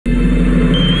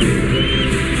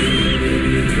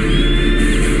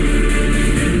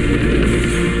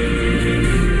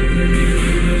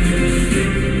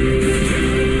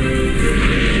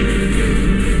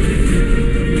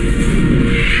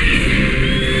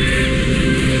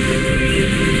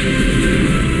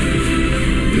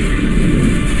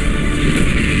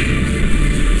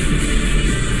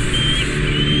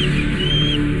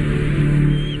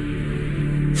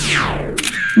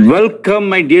Welcome,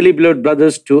 my dearly beloved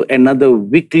brothers, to another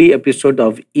weekly episode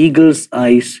of Eagle's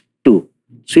Eyes 2,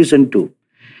 Season 2.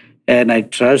 And I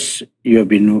trust you have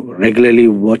been regularly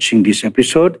watching this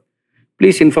episode.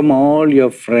 Please inform all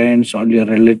your friends, all your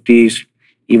relatives,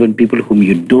 even people whom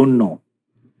you don't know.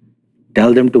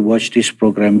 Tell them to watch this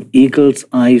program, Eagle's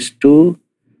Eyes 2,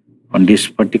 on this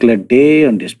particular day,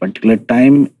 on this particular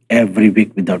time, every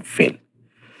week without fail.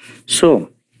 So,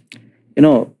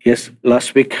 yes,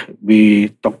 last week we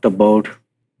talked about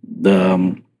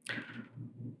the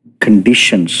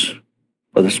conditions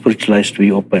for the spiritual eyes to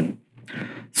be open.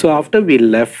 So after we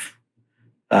left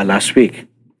last week,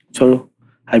 so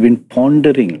I've been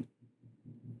pondering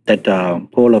that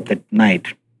whole of that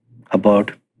night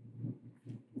about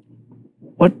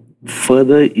what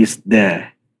further is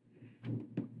there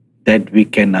that we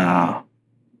can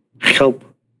help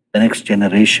the next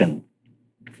generation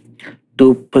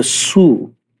to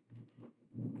pursue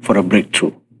for a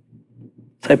breakthrough.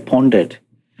 So I pondered.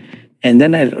 And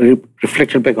then I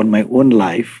reflected back on my own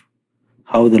life,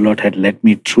 how the Lord had led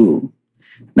me through.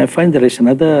 And I find there is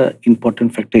another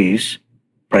important factor is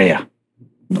prayer.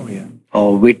 Oh, yeah.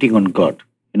 Or waiting on God.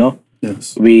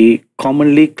 Yes. We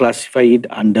commonly classify it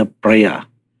under prayer.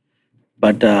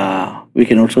 But we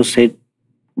can also say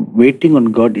waiting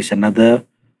on God is another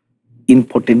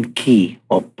important key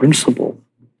or principle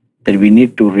that we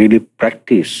need to really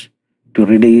practice to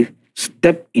really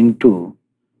step into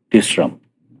this realm.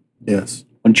 Yes.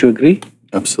 Wouldn't you agree?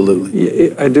 Absolutely.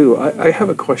 Yeah, I do. I have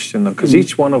a question, though, because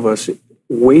each one of us,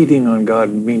 waiting on God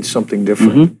means something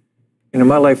different. And in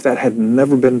my life, that had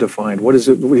never been defined. What is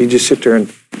it? You just sit there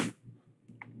and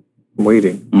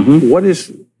waiting. What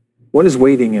is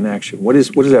waiting in action? What does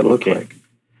that look like?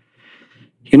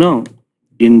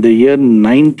 In the year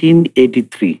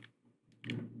 1983,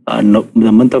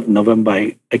 the month of November,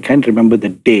 I can't remember the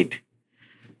date,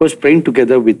 I was praying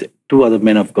together with two other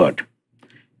men of God.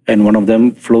 And one of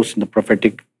them flows in the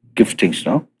prophetic giftings,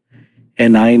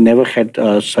 And I never had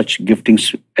such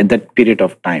giftings at that period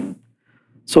of time.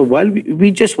 So while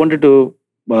we just wanted to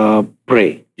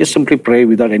pray, just simply pray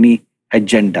without any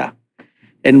agenda.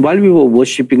 And while we were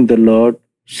worshiping the Lord,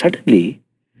 suddenly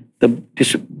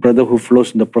this brother who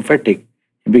flows in the prophetic,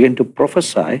 he began to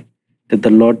prophesy that the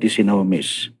Lord is in our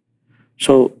midst.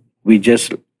 So we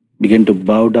just began to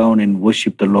bow down and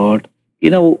worship the Lord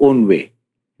in our own way.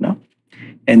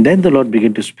 And then the Lord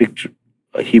began to speak.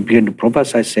 He began to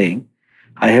prophesy saying,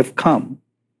 I have come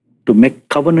to make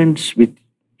covenants with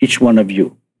each one of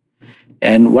you.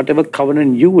 And whatever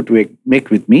covenant you would make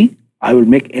with me, I will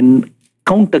make an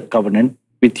counter covenant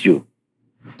with you.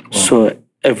 Wow. So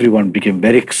everyone became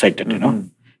very excited,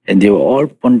 and they were all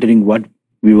pondering what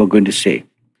we were going to say.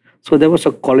 So there was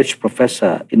a college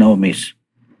professor in our midst.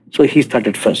 So he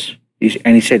started first.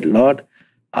 And he said, Lord,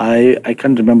 I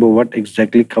can't remember what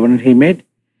exactly covenant he made.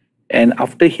 And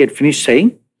after he had finished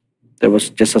saying, there was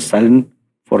just a silence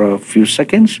for a few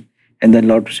seconds. And then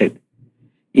Lord said,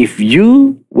 if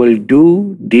you will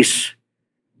do this,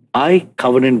 I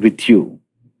covenant with you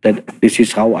that this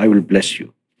is how I will bless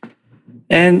you.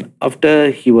 And after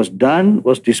he was done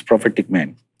was this prophetic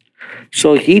man.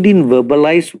 So he didn't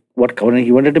verbalize what covenant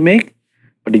he wanted to make,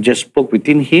 but he just spoke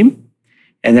within him.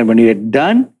 And then when he had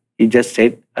done, he just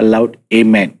said aloud,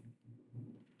 Amen.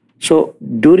 So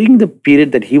during the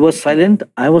period that he was silent,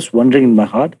 I was wondering in my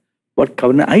heart what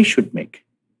covenant I should make,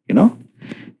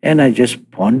 And I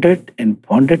just pondered and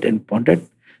pondered and pondered.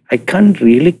 I can't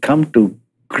really come to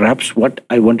grasp what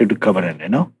I wanted to covenant,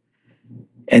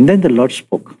 And then the Lord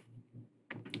spoke.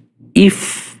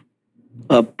 If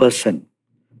a person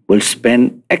will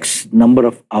spend X number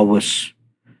of hours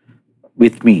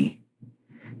with me,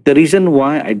 the reason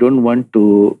why I don't want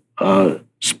to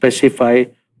specify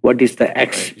what is the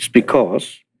X is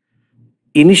because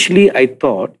initially I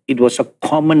thought it was a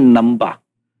common number,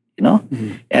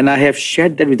 and I have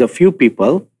shared that with a few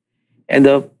people, and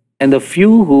the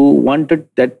few who wanted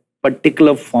that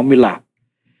particular formula,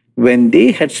 when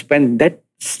they had spent that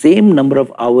same number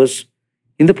of hours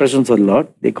in the presence of the Lord,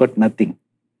 they got nothing.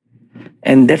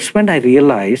 And that's when I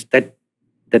realized that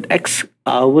X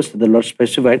hours that the Lord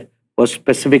specified was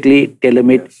specifically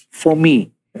tailor-made for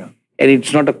me. Yeah. And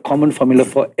it's not a common formula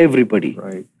for everybody.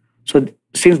 Right. So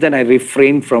since then, I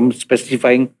refrained from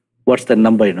specifying what's the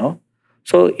number,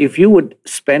 So if you would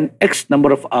spend X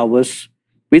number of hours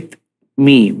with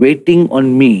me, waiting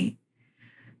on me,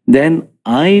 then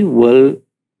I will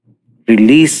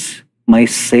release my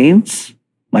saints,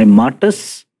 my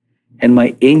martyrs, and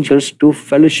my angels to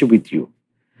fellowship with you.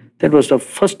 That was the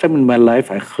first time in my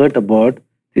life I heard about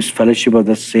this fellowship of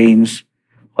the saints,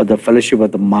 or the fellowship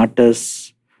of the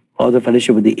martyrs, or the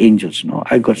fellowship of the angels.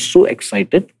 I got so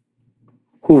excited.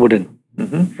 Who wouldn't?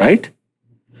 Right?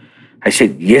 I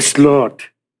said, yes, Lord.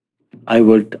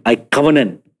 I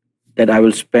covenant that I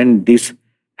will spend this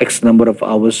X number of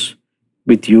hours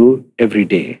with you every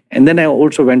day. And then I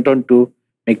also went on to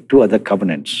make 2 other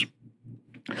covenants.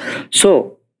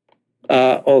 So,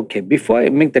 okay, before I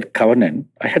make that covenant,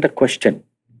 I had a question.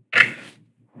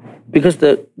 Because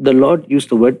the Lord used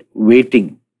the word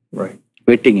waiting. Right.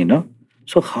 Waiting,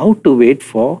 So how to wait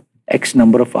for X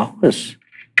number of hours?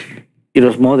 It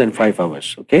was more than 5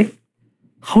 hours, okay?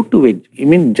 How to wait? You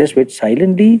mean just wait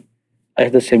silently? I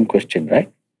had the same question,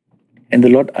 right? And the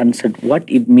Lord answered what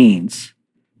it means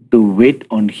to wait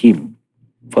on Him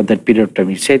for that period of time.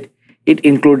 He said it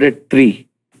included 3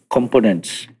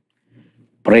 components.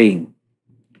 Praying,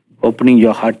 opening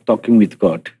your heart, talking with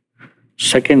God.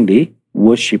 Secondly,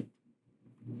 worship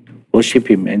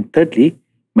Him. And thirdly,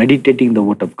 meditating the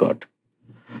Word of God.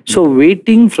 So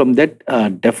waiting, from that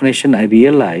definition, I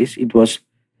realized it was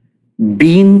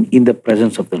being in the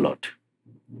presence of the Lord.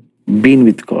 Being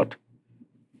with God.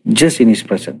 Just in His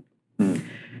presence.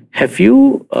 Have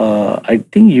you, I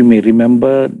think you may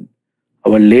remember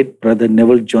our late brother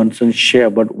Neville Johnson share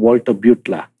about Walter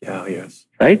Butler. Yeah, yes.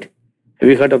 Right? Have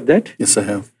you heard of that? Yes, I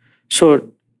have. So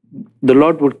the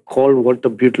Lord would call Walter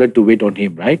Butler to wait on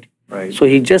Him, right? Right. So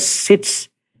he just sits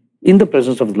in the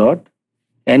presence of the Lord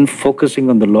and focusing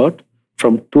on the Lord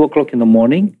from 2 o'clock in the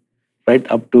morning right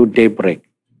up to daybreak.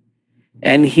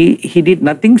 And he did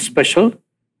nothing special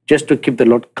just to keep the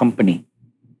Lord company.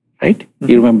 Right?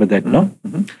 You remember that, no?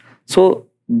 So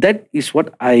that is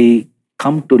what I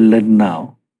come to learn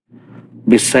now.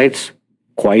 Besides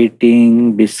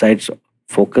quieting, besides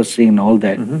focusing and all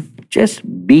that, just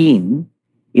being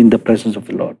in the presence of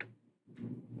the Lord.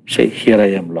 Say, here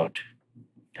I am, Lord.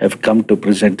 I have come to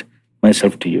present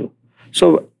myself to you.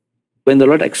 So when the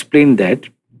Lord explained that,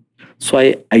 so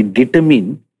I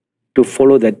determined to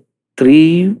follow that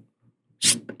three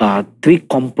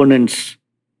components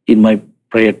in my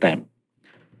prayer time.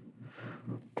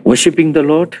 Worshipping the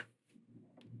Lord,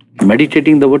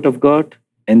 meditating the Word of God,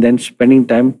 and then spending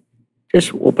time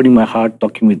just opening my heart,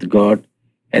 talking with God,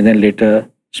 and then later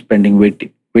spending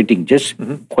waiting, just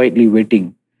quietly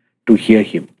waiting to hear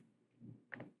Him.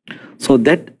 So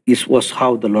that was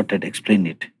how the Lord had explained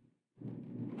it.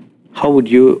 How would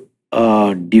you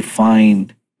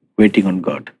define waiting on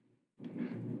God?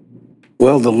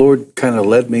 Well, the Lord kind of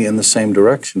led me in the same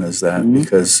direction as that,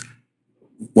 because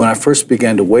when I first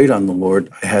began to wait on the Lord,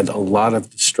 I had a lot of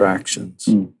distractions.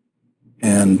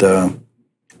 And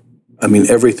I mean,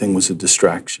 everything was a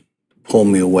distraction to pull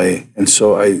me away. And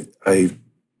so I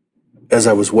as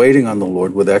I was waiting on the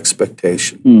Lord with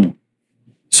expectation.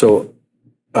 So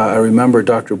I remember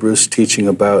Dr. Bruce teaching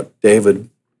about David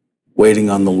waiting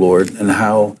on the Lord and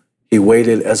how he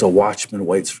waited as a watchman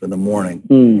waits for the morning.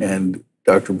 And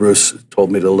Dr. Bruce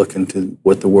told me to look into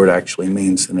what the word actually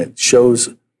means, and it shows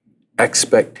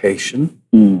expectation.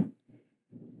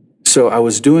 So I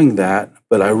was doing that,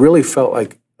 but I really felt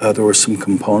like there were some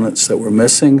components that were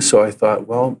missing. So I thought,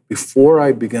 well, before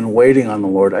I begin waiting on the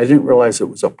Lord, I didn't realize it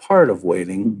was a part of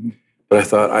waiting, but I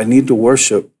thought I need to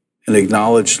worship and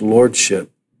acknowledge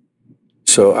Lordship.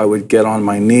 So I would get on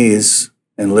my knees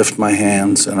and lift my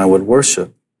hands and I would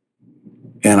worship.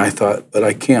 And I thought, but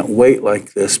I can't wait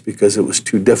like this because it was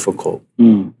too difficult.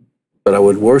 But I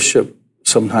would worship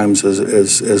sometimes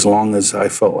as long as I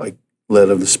felt like led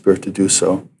of the Spirit to do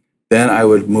so. Then I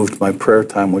would move to my prayer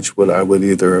time, which I would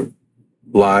either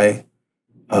lie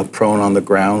prone on the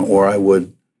ground or I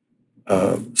would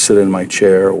sit in my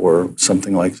chair or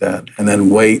something like that, and then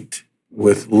wait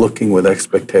looking with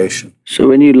expectation. So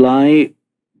when you lie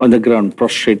on the ground,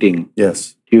 prostrating,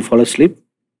 Yes. do you fall asleep?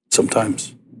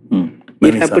 Sometimes.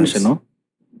 It happens, times.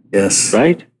 Yes.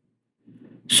 Right?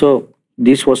 So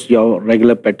this was your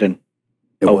regular pattern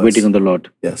It of was. waiting on the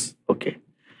Lord. Yes. Okay.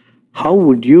 How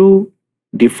would you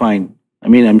define? I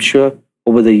mean, I'm sure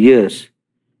over the years,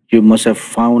 you must have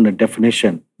found a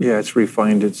definition. Yeah, it's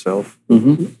refined itself.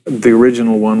 The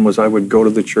original one was I would go to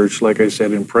the church, like I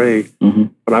said, and pray,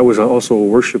 but I was also a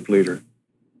worship leader.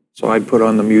 So I'd put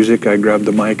on the music, I'd grab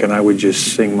the mic, and I would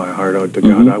just sing my heart out to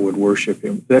God. I would worship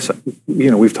Him. That's,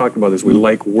 we've talked about this. We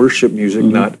like worship music,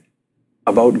 not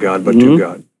about God, but to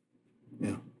God.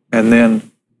 Yeah. And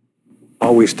then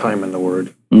always time in the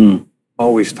Word.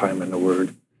 Always time in the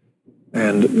Word.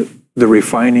 And the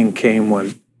refining came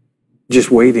when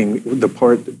just waiting. The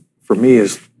part for me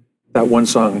is that one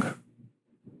song,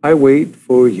 I wait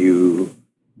for you.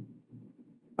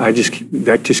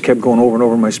 That just kept going over and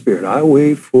over in my spirit. I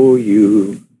wait for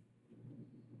you.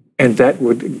 And that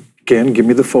would, again, give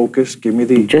me the focus, give me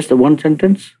the... Just the one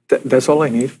sentence? That's all I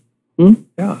need.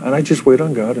 Yeah, and I just wait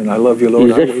on God, and I love you, Lord.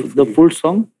 Is I wait that for the you. full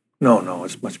song? No,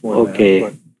 it's much more than Okay.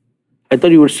 that. I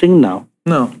thought you would sing now.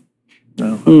 But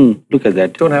no. Look at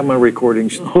that. Don't have my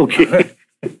recordings. Okay.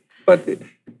 But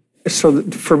so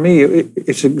for me,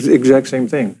 it's the exact same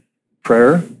thing.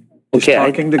 Prayer, just Okay,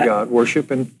 talking to God,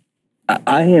 worship, and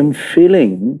I am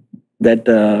feeling that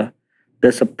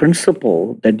there's a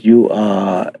principle that you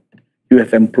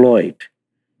have employed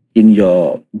in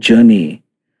your journey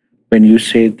when you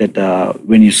say that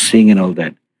when you sing and all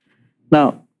that.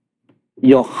 Now,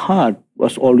 your heart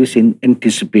was always in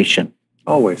anticipation,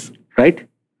 always. right?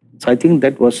 So I think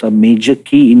that was a major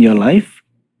key in your life.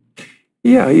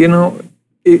 Yeah,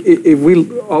 if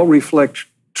we all reflect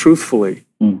truthfully,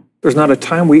 there's not a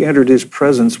time we entered His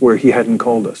presence where He hadn't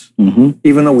called us.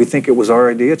 Even though we think it was our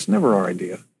idea, it's never our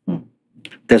idea.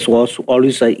 That was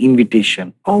always an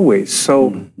invitation. Always.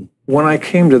 So when I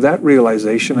came to that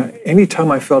realization, anytime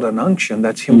I felt an unction,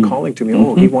 that's Him calling to me,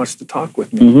 oh, He wants to talk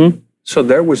with me. So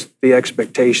there was the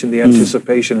expectation, the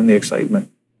anticipation, and the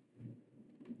excitement.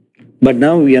 But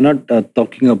now we are not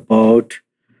talking about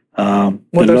the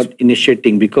Lord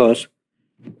initiating, because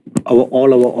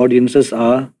all our audiences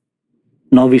are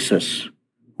novices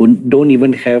who don't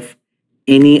even have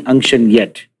any unction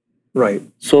yet. Right.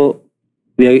 So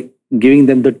we are giving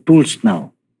them the tools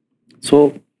now.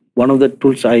 So one of the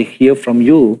tools I hear from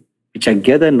you, which I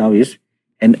gather now, is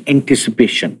an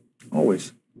anticipation.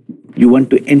 Always. You want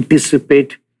to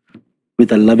anticipate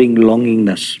with a loving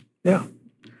longingness. Yeah.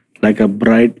 Like a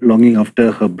bride longing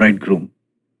after her bridegroom,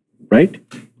 right?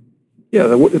 Yeah,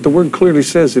 the word clearly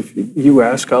says, if you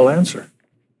ask, I'll answer.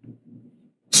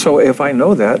 So if I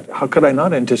know that, how could I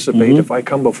not anticipate if I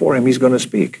come before Him, He's going to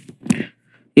speak?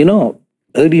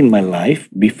 Early in my life,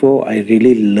 before I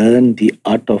really learned the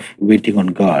art of waiting on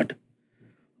God,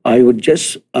 I would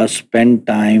just spend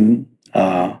time,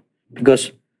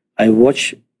 because I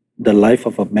watched the life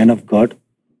of a man of God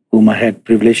whom I had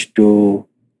privilege to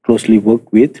closely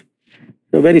work with,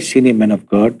 a very senior man of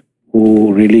God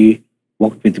who really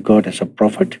walked with God as a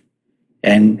prophet.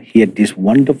 And he had these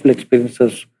wonderful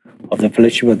experiences of the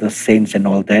fellowship of the saints and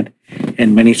all that,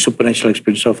 and many supernatural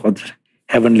experiences of the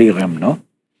heavenly realm, no?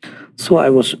 So I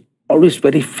was always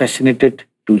very fascinated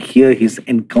to hear his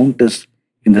encounters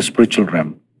in the spiritual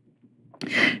realm.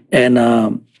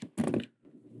 And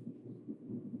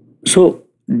so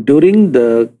during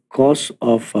the course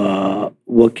of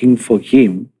working for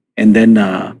him, and then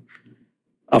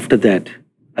after that,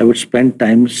 I would spend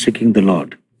time seeking the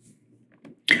Lord.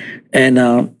 And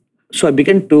so I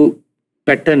began to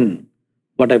pattern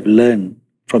what I've learned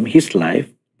from his life,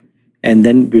 and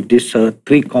then with these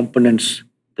three components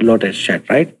the Lord has shared,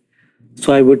 right?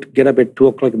 So I would get up at 2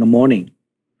 o'clock in the morning,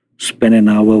 spend an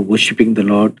hour worshiping the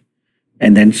Lord,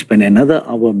 and then spend another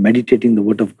hour meditating the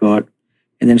Word of God,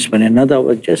 and then spend another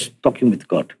hour just talking with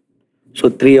God. So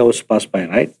 3 hours pass by,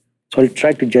 right? So I'll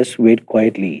try to just wait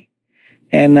quietly.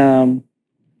 And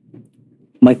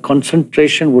my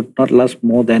concentration would not last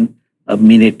more than a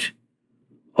minute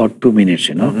or 2 minutes,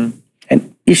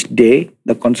 And each day,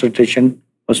 the concentration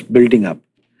was building up.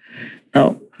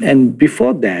 Now, and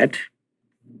before that,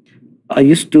 I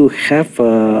used to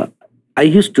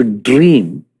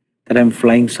dream that I'm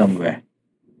flying somewhere,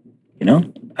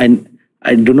 and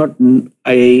I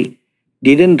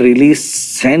didn't really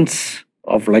sense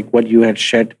of like what you had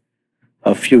shared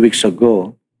a few weeks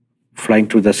ago, flying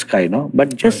through the sky,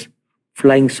 but just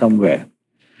flying somewhere.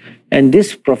 And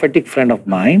this prophetic friend of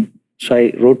mine, so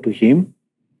I wrote to him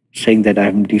saying that I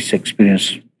have this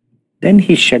experience. Then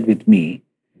he shared with me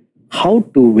how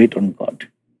to wait on God.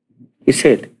 He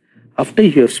said, after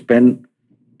you have spent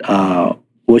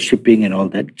worshipping and all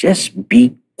that, just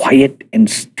be quiet and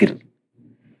still.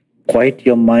 Quiet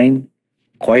your mind,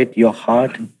 quiet your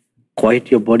heart, quiet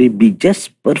your body. Be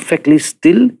just perfectly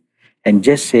still and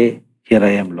just say, here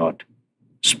I am, Lord.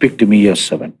 Speak to me, your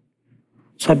servant.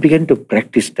 So I began to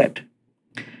practice that.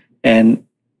 And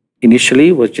initially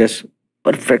it was just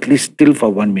perfectly still for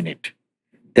 1 minute.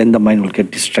 Then the mind will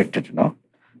get distracted,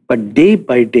 But day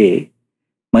by day,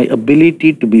 my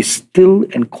ability to be still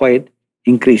and quiet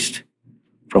increased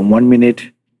from 1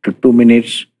 minute to 2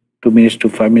 minutes, 2 minutes to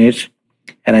 5 minutes.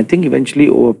 And I think eventually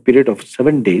over a period of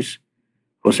 7 days,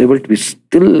 I was able to be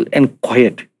still and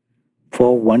quiet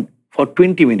for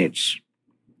 20 minutes.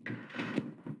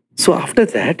 So after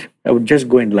that, I would just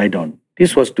go and lie down.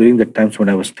 This was during the times when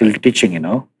I was still teaching,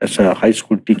 as a high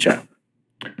school teacher.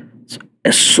 So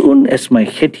as soon as my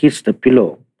head hits the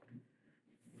pillow,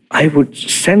 I would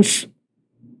sense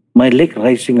my leg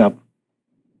rising up.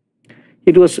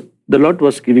 The Lord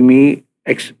was giving me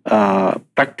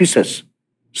practices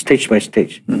stage by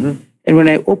stage. And when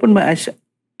I opened my eyes,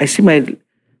 I see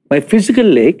my physical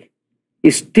leg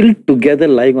is still together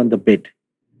lying on the bed.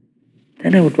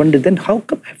 Then I would wonder, then how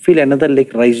come I feel another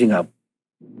leg rising up?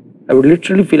 I would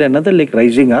literally feel another leg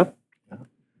rising up,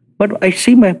 but I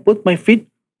see both my feet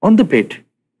on the bed.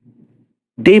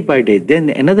 Day by day. Then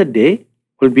another day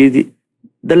will be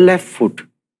the left foot.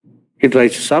 It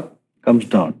rises up, comes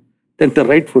down. Then the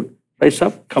right foot rises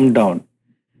up, comes down.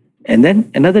 And then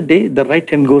another day, the right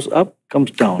hand goes up, comes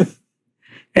down.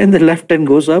 And the left hand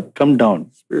goes up, comes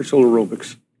down. Spiritual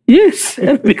aerobics. Yes,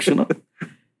 aerobics,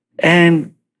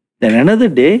 And then another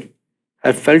day,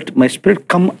 I felt my spirit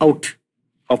come out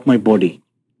of my body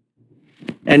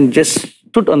and just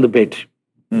stood on the bed.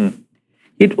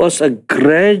 It was a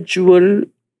gradual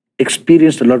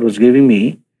experience the Lord was giving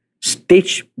me,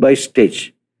 stage by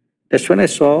stage. That's when I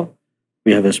saw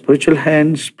we have a spiritual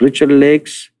hand, spiritual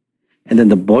legs, and then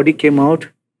the body came out,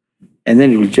 and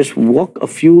then you will just walk a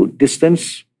few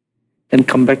distance, then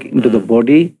come back into the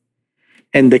body.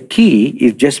 And the key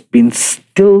is just being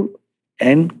still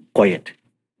and quiet,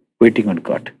 waiting on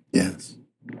God. Yes.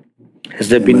 Has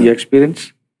that been your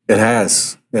experience? It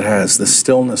has. It has. The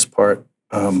stillness part.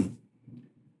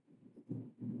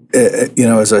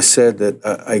 As I said, that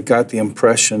I got the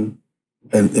impression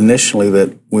initially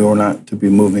that we were not to be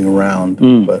moving around,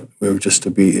 but we were just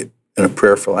to be in a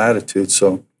prayerful attitude.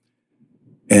 So,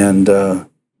 and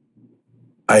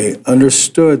I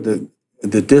understood that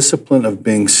the discipline of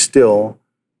being still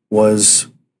was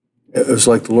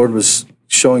like the Lord was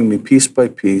showing me piece by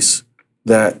piece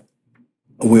that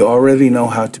we already know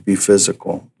how to be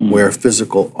physical. We're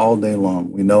physical all day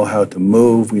long. We know how to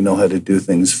move. We know how to do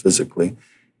things physically.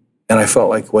 And I felt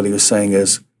like what he was saying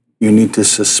is, you need to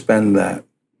suspend that.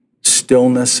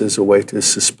 Stillness is a way to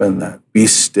suspend that. Be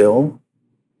still.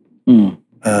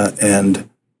 And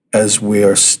as we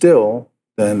are still,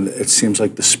 then it seems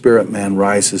like the spirit man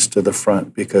rises to the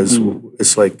front, because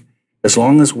it's like, as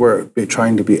long as we're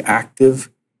trying to be active,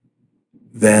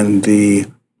 then the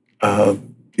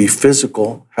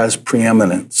physical has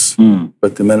preeminence.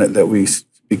 But the minute that we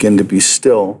begin to be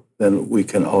still, then we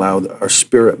can allow our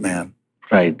spirit man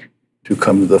to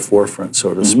come to the forefront,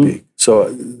 so to speak.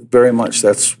 So very much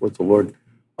that's what the Lord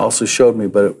also showed me,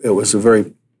 but it was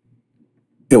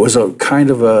a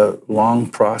kind of a long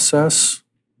process,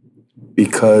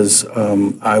 because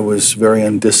I was very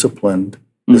undisciplined.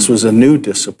 This was a new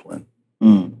discipline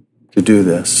to do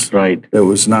this.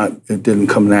 It didn't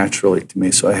come naturally to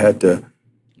me, so I had to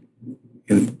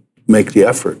make the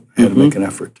effort. I had to make an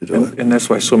effort to do it. And that's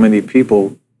why so many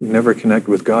people never connect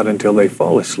with God until they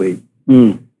fall asleep.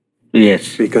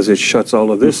 Yes. Because it shuts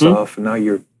all of this off, and now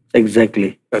you're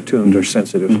attuned or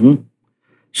sensitive.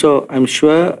 So I'm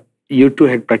sure you two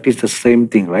had practiced the same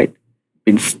thing, right?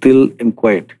 Been still and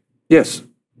quiet. Yes.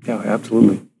 Yeah,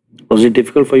 absolutely. Was it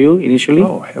difficult for you initially?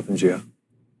 Oh, heavens, yeah.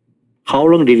 How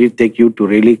long did it take you to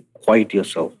really quiet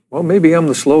yourself? Well, maybe I'm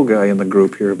the slow guy in the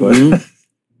group here, but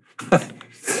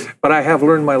but I have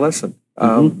learned my lesson.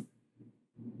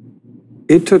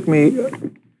 It took me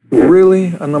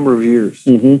really a number of years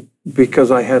because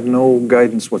I had no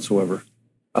guidance whatsoever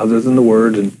other than the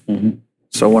Word. And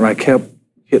so when I kept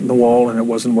hitting the wall and it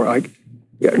wasn't where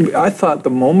I thought the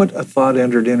moment a thought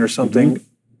entered in or something,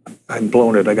 I'd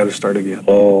blown it. I got to start again.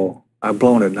 I've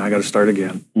blown it and I got to start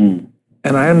again.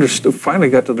 And I understood,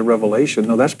 finally got to the revelation,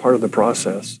 no, that's part of the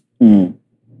process.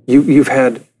 You've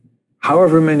had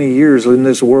however many years in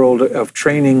this world of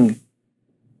training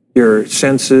your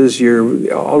senses,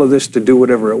 all of this to do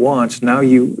whatever it wants. Now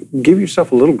you give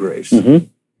yourself a little grace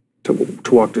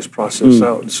to walk this process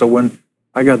out. So when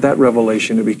I got that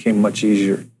revelation, it became much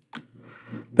easier.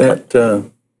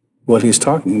 That, what he's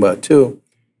talking about too,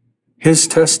 his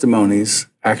testimonies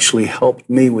actually helped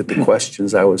me with the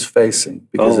questions I was facing.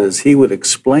 Because as he would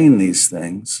explain these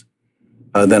things,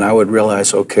 then I would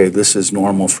realize, okay, this is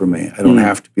normal for me. I don't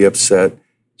have to be upset.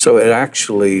 So it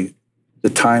actually, the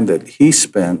time that he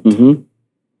spent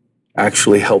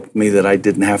actually helped me, that I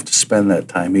didn't have to spend that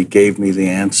time. He gave me the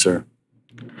answer.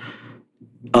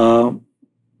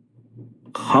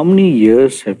 How many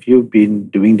years have you been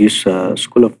doing this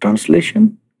School of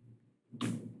Translation?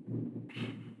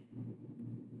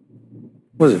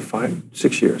 Was it 5,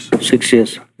 6 years? 6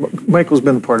 years. Michael's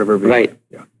been a part of every Right.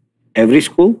 Yeah. Every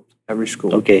school? Every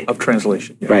school. Okay. Of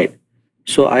translation. Yeah. Right.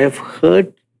 So I have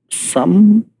heard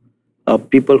some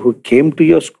people who came to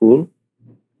your school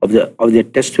of their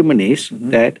testimonies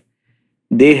that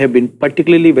they have been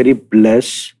particularly very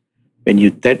blessed when you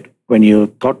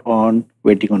thought on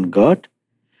waiting on God.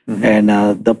 And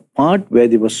the part where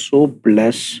they were so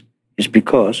blessed is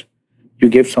because you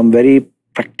gave some very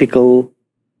practical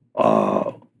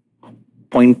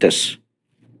pointers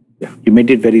Yeah. You made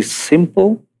it very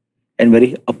simple and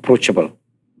very approachable.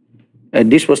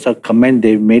 This was a comment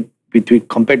they made between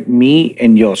compared me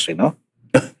and yours, you know.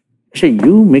 So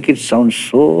you make it sound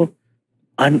so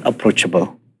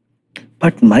unapproachable.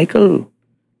 But Michael,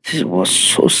 this was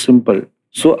so simple,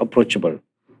 so approachable.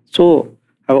 So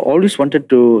I always wanted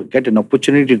to get an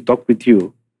opportunity to talk with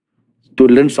you, to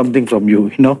learn something from you,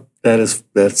 you know.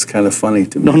 That's kind of funny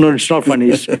to me. No, it's not funny.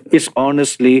 It's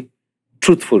honestly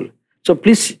truthful. So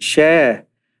please share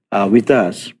with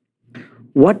us,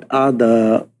 what are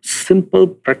the simple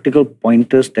practical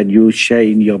pointers that you share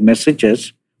in your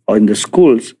messages or in the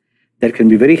schools that can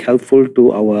be very helpful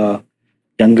to our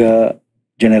younger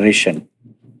generation?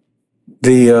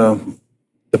 The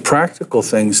practical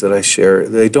things that I share,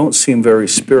 they don't seem very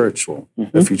spiritual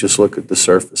if you just look at the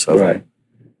surface of it.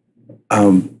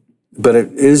 But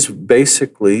it is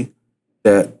basically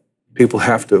that people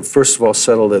have to, first of all,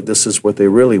 settle that this is what they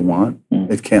really want.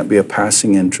 It can't be a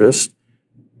passing interest.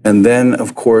 And then,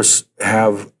 of course,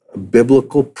 have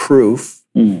biblical proof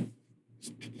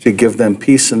to give them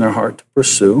peace in their heart to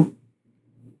pursue.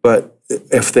 But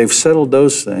if they've settled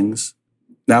those things,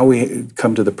 now we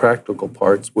come to the practical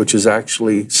parts, which is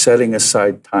actually setting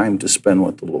aside time to spend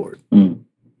with the Lord.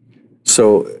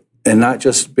 So, and not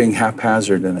just being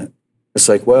haphazard in it. It's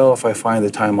like, well, if I find the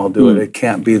time, I'll do it. It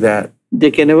can't be that.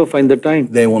 They can never find the time.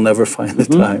 They will never find the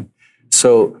time.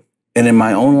 So, and in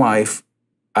my own life,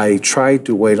 I tried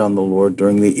to wait on the Lord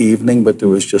during the evening, but there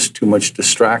was just too much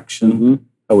distraction.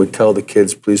 I would tell the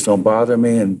kids, please don't bother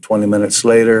me. And 20 minutes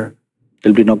later,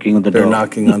 they'll be knocking on the door. They're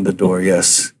knocking on the door,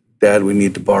 yes. Dad, we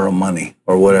need to borrow money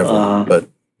or whatever. But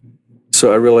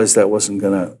so I realized that wasn't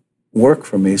going to work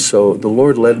for me. So the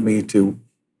Lord led me to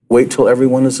wait till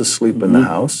everyone is asleep in the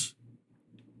house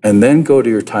and then go to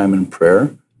your time in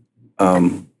prayer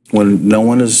when no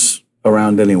one is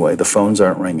around anyway. The phones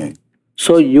aren't ringing.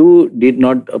 So you did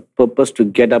not purpose to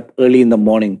get up early in the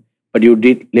morning, but you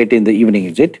did late in the evening,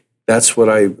 is it? That's what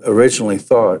I originally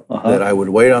thought, that I would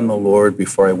wait on the Lord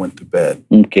before I went to bed.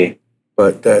 Okay.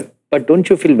 But don't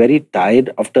you feel very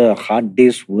tired after a hard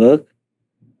day's work?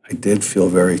 I did feel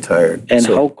very tired. And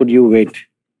how could you wait?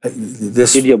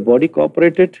 Did your body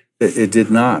cooperate it? It did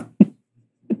not.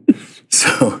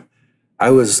 So I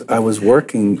was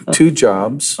working 2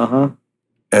 jobs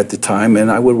at the time,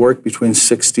 and I would work between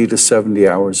 60 to 70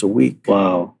 hours a week.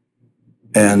 Wow.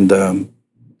 And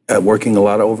working a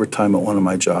lot of overtime at one of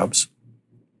my jobs.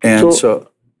 And so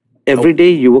every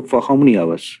day you work for how many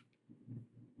hours?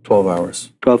 12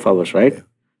 hours. 12 hours, right? Yeah.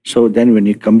 So then when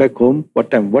you come back home, what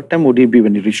time would it be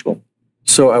when you reach home?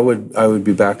 So I would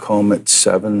be back home at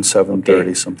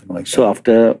 7:30, something like that. So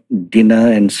after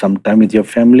dinner and some time with your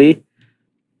family,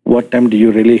 what time do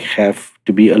you really have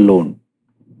to be alone?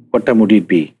 What time would it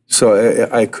be? So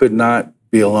I could not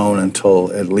be alone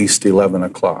until at least 11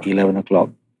 o'clock. 11 o'clock.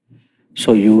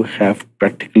 So you have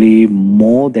practically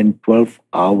more than 12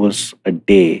 hours a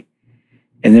day.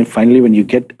 And then finally, when you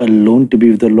get alone to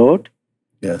be with the Lord?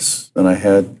 Yes. And I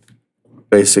had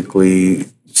basically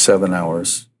 7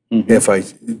 hours if I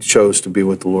chose to be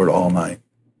with the Lord all night.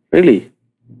 Really?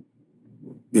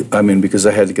 I mean, because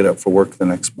I had to get up for work the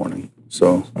next morning.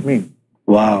 So,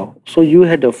 wow. So you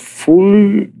had a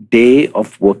full day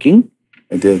of working.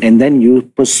 I did. And then you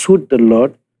pursued the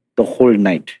Lord the whole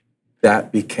night.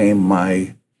 That became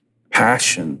my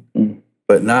passion,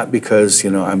 but not because,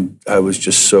 I was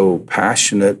just so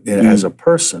passionate as a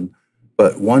person,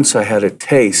 but once I had a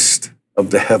taste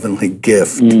of the heavenly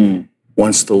gift,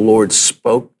 once the Lord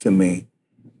spoke to me,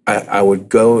 I would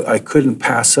go, I couldn't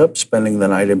pass up spending the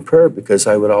night in prayer because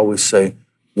I would always say,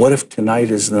 what if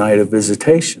tonight is the night of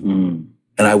visitation?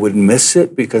 And I would miss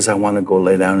it because I want to go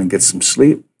lay down and get some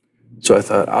sleep. So I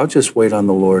thought, I'll just wait on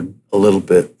the Lord a little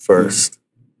bit first.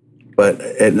 But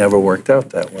it never worked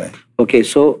out that way. Okay,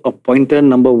 so a pointer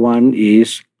number 1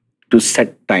 is to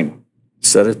set time.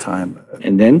 Set a time.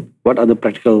 And then what are the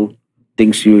practical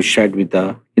things you shared with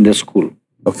in the school?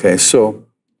 Okay, so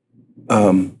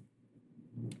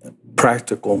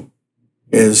practical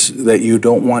is that you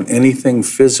don't want anything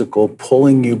physical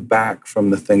pulling you back from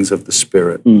the things of the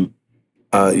Spirit.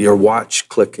 Your watch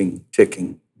clicking,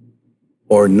 ticking,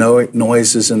 or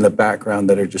noises in the background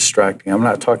that are distracting. I'm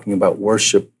not talking about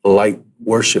light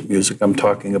worship music. I'm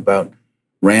talking about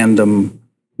random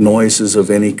noises of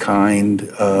any kind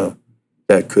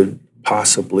that could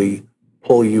possibly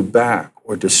pull you back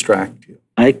or distract you.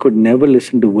 I could never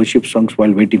listen to worship songs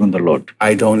while waiting on the Lord.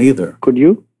 I don't either. Could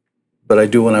you? But I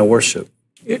do when I worship.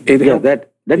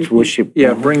 That's worship.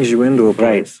 Yeah, it brings you into a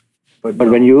place. Right. But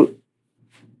when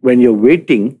you're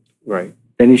waiting, right,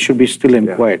 then it should be still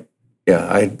and quiet.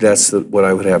 Yeah, that's what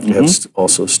I would have to have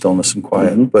also stillness and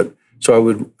quiet. But so I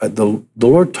would, the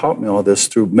Lord taught me all this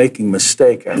through making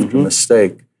mistake after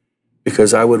mistake,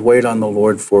 because I would wait on the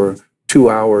Lord for 2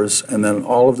 hours, and then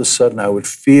all of a sudden I would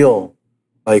feel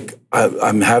like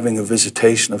I'm having a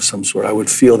visitation of some sort. I would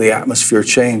feel the atmosphere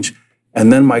change,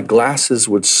 and then my glasses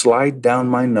would slide down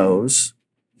my nose,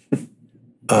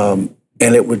 and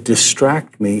it would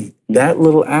distract me. That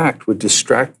little act would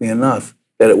distract me enough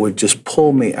that it would just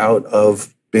pull me out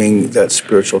of being that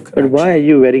spiritual connection. But why are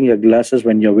you wearing your glasses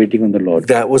when you're waiting on the Lord?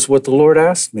 That was what the Lord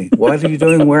asked me. What are you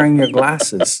doing wearing your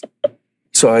glasses?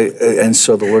 So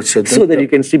the Lord said, so that you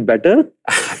can see better?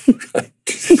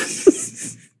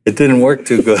 It didn't work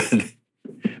too good.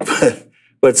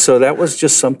 But so that was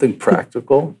just something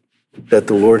practical that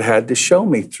the Lord had to show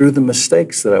me through the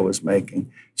mistakes that I was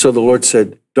making. So the Lord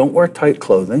said, don't wear tight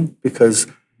clothing, because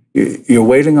you're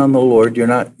waiting on the Lord. You're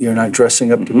not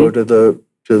dressing up to go to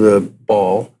the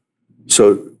ball.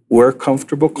 So wear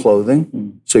comfortable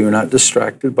clothing so you're not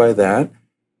distracted by that.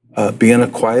 Be in a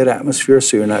quiet atmosphere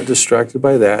so you're not distracted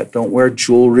by that. Don't wear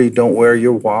jewelry. Don't wear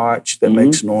your watch that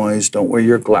makes noise. Don't wear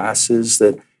your glasses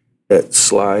that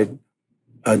slide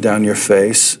down your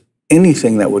face.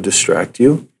 Anything that will distract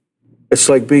you. It's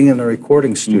like being in a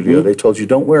recording studio. They told you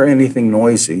don't wear anything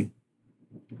noisy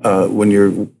when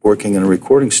you're working in a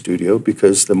recording studio,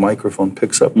 because the microphone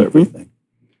picks up everything.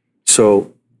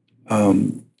 So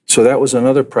that was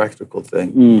another practical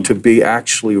thing, to be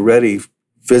actually ready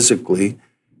physically,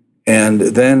 and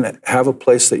then have a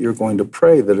place that you're going to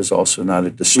pray that is also not a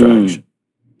distraction.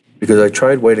 Because I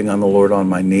tried waiting on the Lord on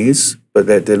my knees, but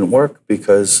that didn't work,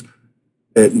 because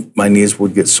my knees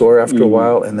would get sore after a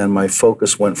while, and then my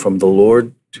focus went from the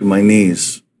Lord to my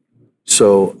knees.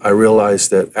 So I realized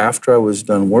that after I was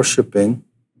done worshiping,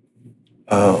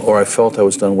 or I felt I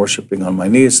was done worshiping on my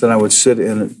knees, then I would sit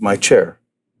in my chair,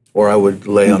 or I would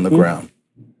lay on the ground.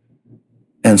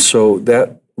 And so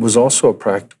that was also a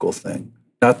practical thing.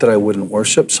 Not that I wouldn't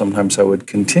worship. Sometimes I would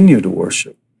continue to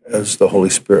worship as the Holy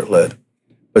Spirit led.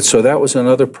 But so that was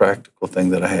another practical thing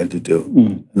that I had to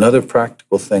do. Another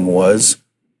practical thing was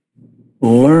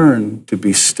learn to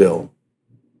be still.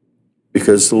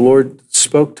 Because the Lord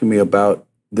spoke to me about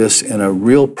this in a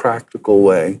real practical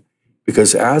way.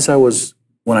 Because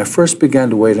when I first began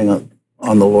to waiting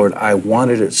on the Lord, I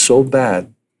wanted it so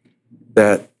bad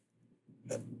that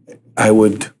I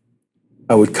would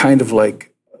kind of like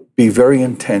be very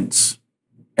intense,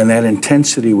 and that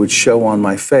intensity would show on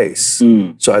my face.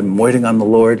 So I'm waiting on the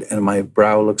Lord, and my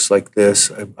brow looks like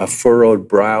this, a furrowed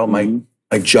brow, my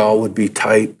jaw would be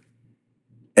tight,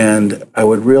 and I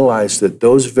would realize that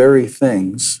those very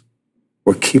things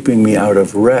were keeping me out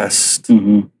of rest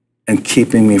and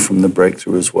keeping me from the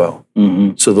breakthrough as well.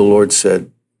 So the Lord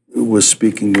was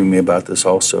speaking to me about this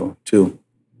also, to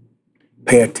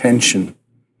pay attention,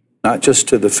 not just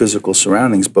to the physical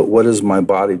surroundings, but what is my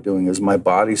body doing? Is my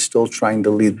body still trying to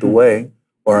lead the way,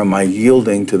 or am I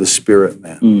yielding to the spirit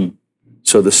man?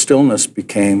 So the stillness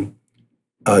became,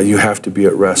 you have to be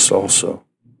at rest also.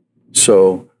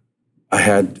 So I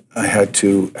had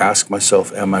to ask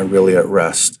myself, am I really at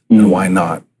rest? And why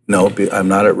not? No, I'm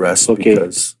not at rest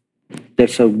because...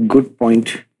 That's a good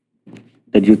point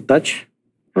that you touch,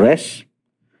 rest.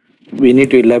 We need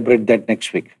to elaborate that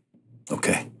next week.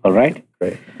 Okay. All right?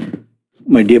 Great.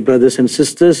 My dear brothers and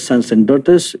sisters, sons and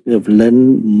daughters, we have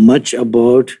learned much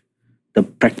about the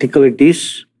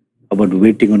practicalities about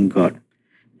waiting on God.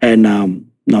 And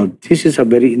now this is a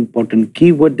very important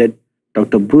keyword that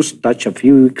Dr. Bruce touched a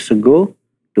few weeks ago,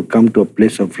 to come to a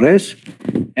place of rest.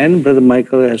 And Brother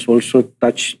Michael has also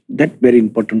touched that very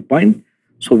important point.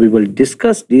 So we will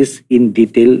discuss this in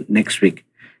detail next week.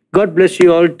 God bless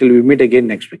you all till we meet again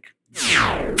next week.